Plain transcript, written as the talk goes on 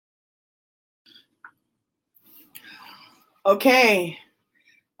Okay,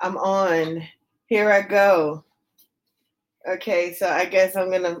 I'm on. Here I go. Okay, so I guess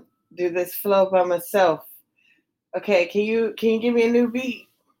I'm gonna do this flow by myself. Okay, can you give me a new beat?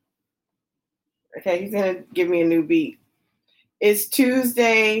 Okay, he's gonna give me a new beat. It's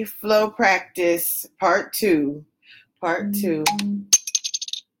Tuesday flow practice part two. Part two.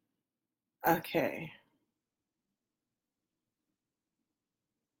 Okay.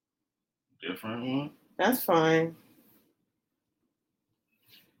 Different one? That's fine.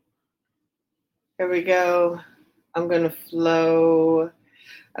 Here we go. I'm gonna flow.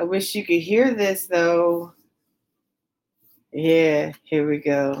 I wish you could hear this though. Yeah, here we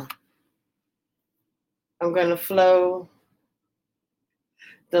go. I'm gonna flow.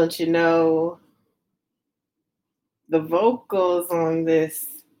 Don't you know the vocals on this?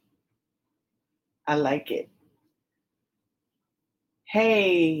 I like it.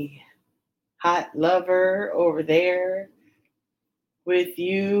 Hey, hot lover over there with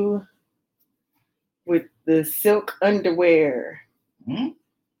you with the silk underwear. Hmm?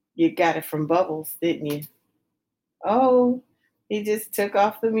 You got it from Bubbles, didn't you? Oh, he just took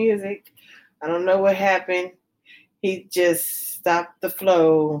off the music. I don't know what happened. He just stopped the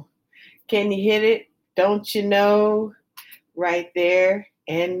flow. Can you hit it? Don't you know? Right there,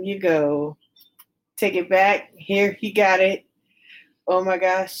 and you go. Take it back. Here, he got it. Oh my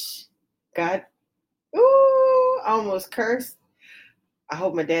gosh. God. Ooh, I almost cursed. I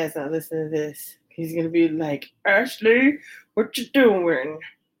hope my dad's not listening to this. He's going to be like, Ashley, what you doing?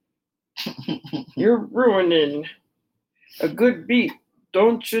 You're ruining a good beat,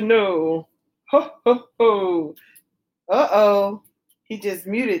 don't you know? Ho, ho, ho. Uh-oh. He just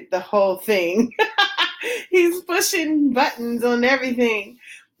muted the whole thing. He's pushing buttons on everything.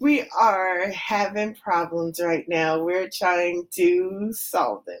 We are having problems right now. We're trying to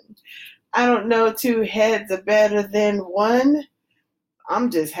solve them. I don't know, two heads are better than one.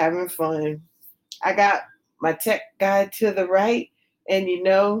 I'm just having fun. I got my tech guy to the right, and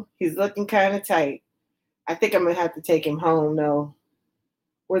he's looking kind of tight. I think I'm going to have to take him home, though.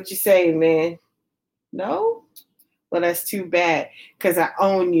 What you say, man? No? Well, that's too bad, because I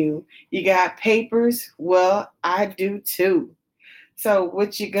own you. You got papers? Well, I do too. So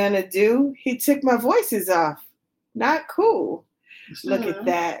what you gonna do? He took my voices off. Not cool. Look at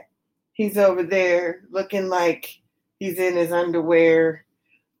that. He's over there looking like he's in his underwear.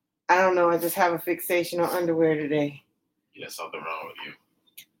 I don't know. I just have a fixation on underwear today. Yeah, something wrong with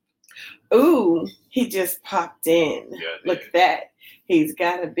you. Ooh, he just popped in. Yeah, look at that. He's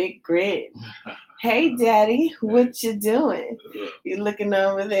got a big grin. Hey, Daddy, what you doing? You looking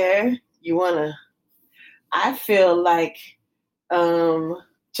over there? You wanna? I feel like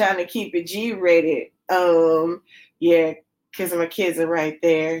trying to keep it G-rated. Yeah, because my kids are right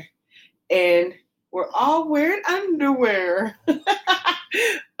there, and we're all wearing underwear.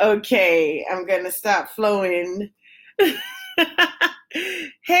 Okay, I'm gonna stop flowing.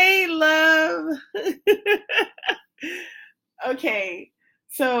 Hey, love. Okay,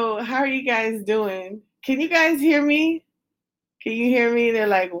 so how are you guys doing? Can you guys hear me? Can you hear me? They're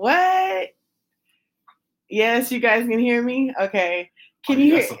like, what? Yes, you guys can hear me? Okay. Can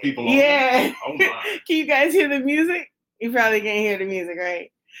you hear? Some people yeah. Oh my. Can you guys hear the music? You probably can't hear the music,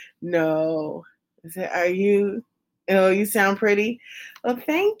 right? No. I said, are you? Oh, you sound pretty. Well,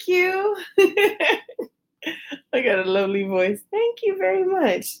 thank you. I got a lovely voice. Thank you very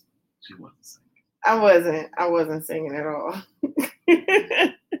much. She wasn't singing. I wasn't singing at all.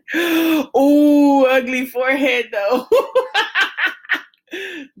 Ooh, ugly forehead though.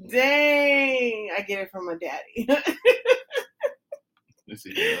 Dang, I get it from my daddy.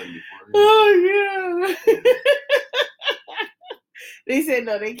 Oh yeah. They said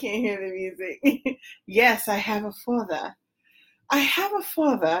no, they can't hear the music. Yes, I have a father. I have a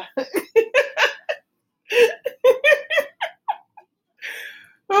father.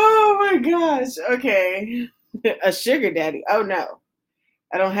 Oh my gosh. Okay. A sugar daddy. Oh no.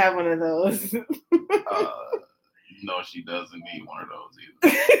 I don't have one of those. No, she doesn't need one of those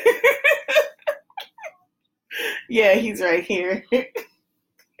either. Yeah, he's right here.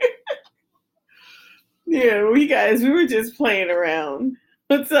 Yeah, we were just playing around.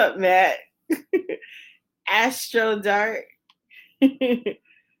 What's up, Matt? Astro Dart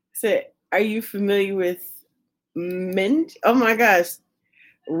said, are you familiar with Mint? Oh my gosh.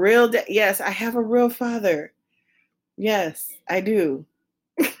 Yes, I have a real father. Yes, I do.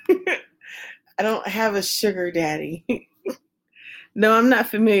 I don't have a sugar daddy. No, I'm not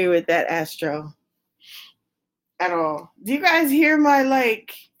familiar with that, Astro. At all. Do you guys hear my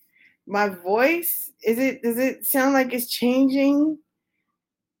voice? Does it sound like it's changing?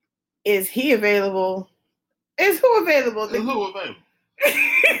 Is he available? Is who available? Who available?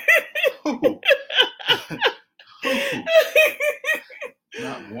 Who? Who?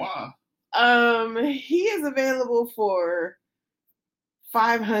 Not moi. He is available for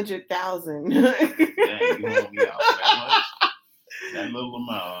 500,000. Dang, you want me out for that much? That little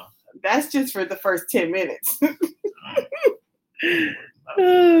amount. That's just for the first 10 minutes.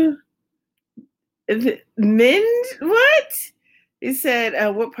 Men? What? He said,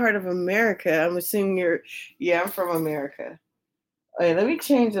 what part of America? I'm assuming I'm from America. Wait, let me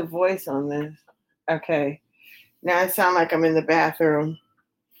change the voice on this. Okay. Now I sound like I'm in the bathroom.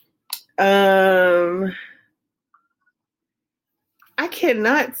 I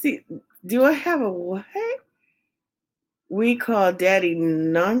cannot see. Do I have a what? We call daddy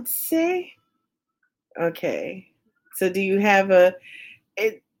Nonce? Okay. So do you have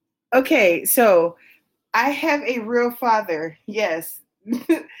okay, so I have a real father, yes,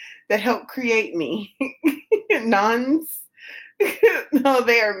 that helped create me. Nons? No,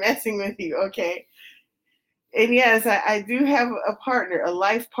 they are messing with you, okay. And yes, I do have a partner, a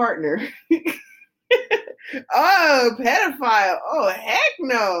life partner. Oh, pedophile. Oh, heck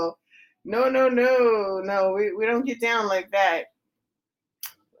no. No. We don't get down like that.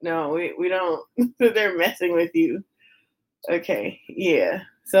 No, we don't. They're messing with you. Okay, yeah.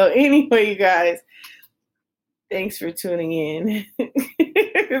 So anyway, you guys, thanks for tuning in.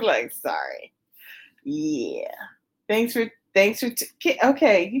 Like, sorry. Yeah. Thanks for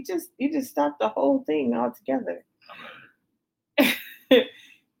okay, you just stopped the whole thing altogether.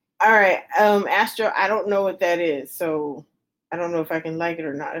 All right. Astro, I don't know what that is, so I don't know if I can like it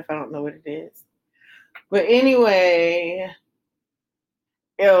or not if I don't know what it is. But anyway,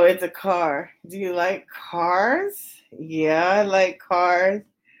 it's a car. Do you like cars? Yeah, I like cars.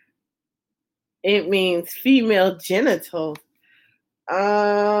 It means female genitals.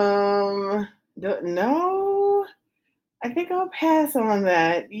 No. I think I'll pass on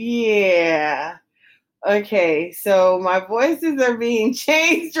that. Yeah. Okay, so my voices are being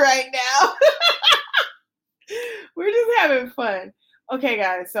changed right now. We're just having fun. Okay,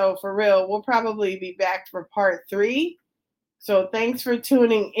 guys, so for real, we'll probably be back for part 3. So thanks for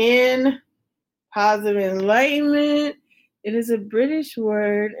tuning in. Positive enlightenment. It is a British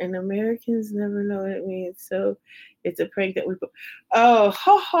word, and Americans never know what it means. So it's a prank that we put. Oh,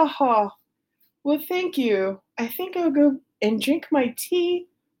 ha, ha, ha. Well, thank you. I think I'll go and drink my tea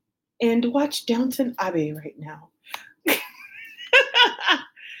and watch Downton Abbey right now.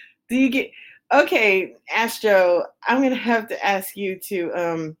 Do you get... Okay, Astro, I'm going to have to ask you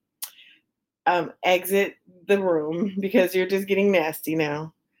to exit the room because you're just getting nasty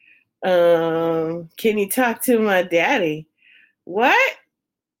now. Can you talk to my daddy? What?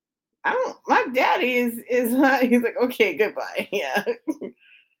 My daddy is not... He's like, okay, goodbye. Yeah.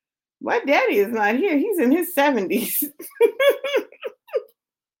 My daddy is not here. He's in his 70s.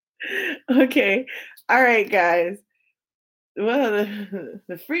 Okay. All right, guys. Well,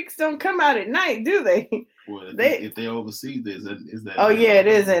 the freaks don't come out at night, do they? Well, if they overseas, is that? Oh yeah, it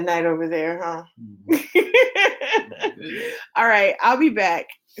is at night over there, huh? Mm-hmm. All right, I'll be back.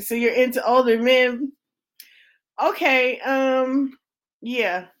 So you're into older men? Okay.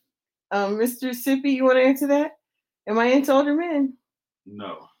 Yeah. Mr. Sippy, you want to answer that? Am I into older men?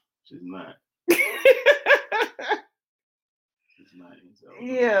 No, she's not. She's not into older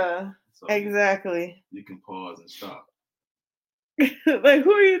men. Yeah. So exactly. You can pause and stop. Like,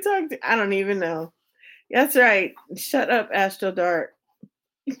 who are you talking to? I don't even know. That's right. Shut up, Astro Dart.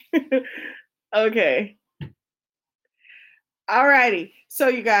 Okay. Alrighty. So,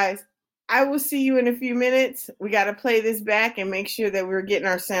 you guys, I will see you in a few minutes. We got to play this back and make sure that we're getting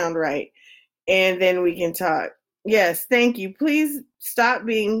our sound right. And then we can talk. Yes, thank you. Please stop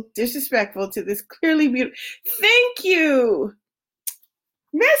being disrespectful to this clearly beautiful. Thank you.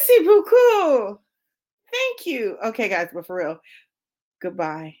 Merci beaucoup. Thank you. Okay, guys, but for real,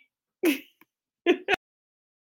 goodbye.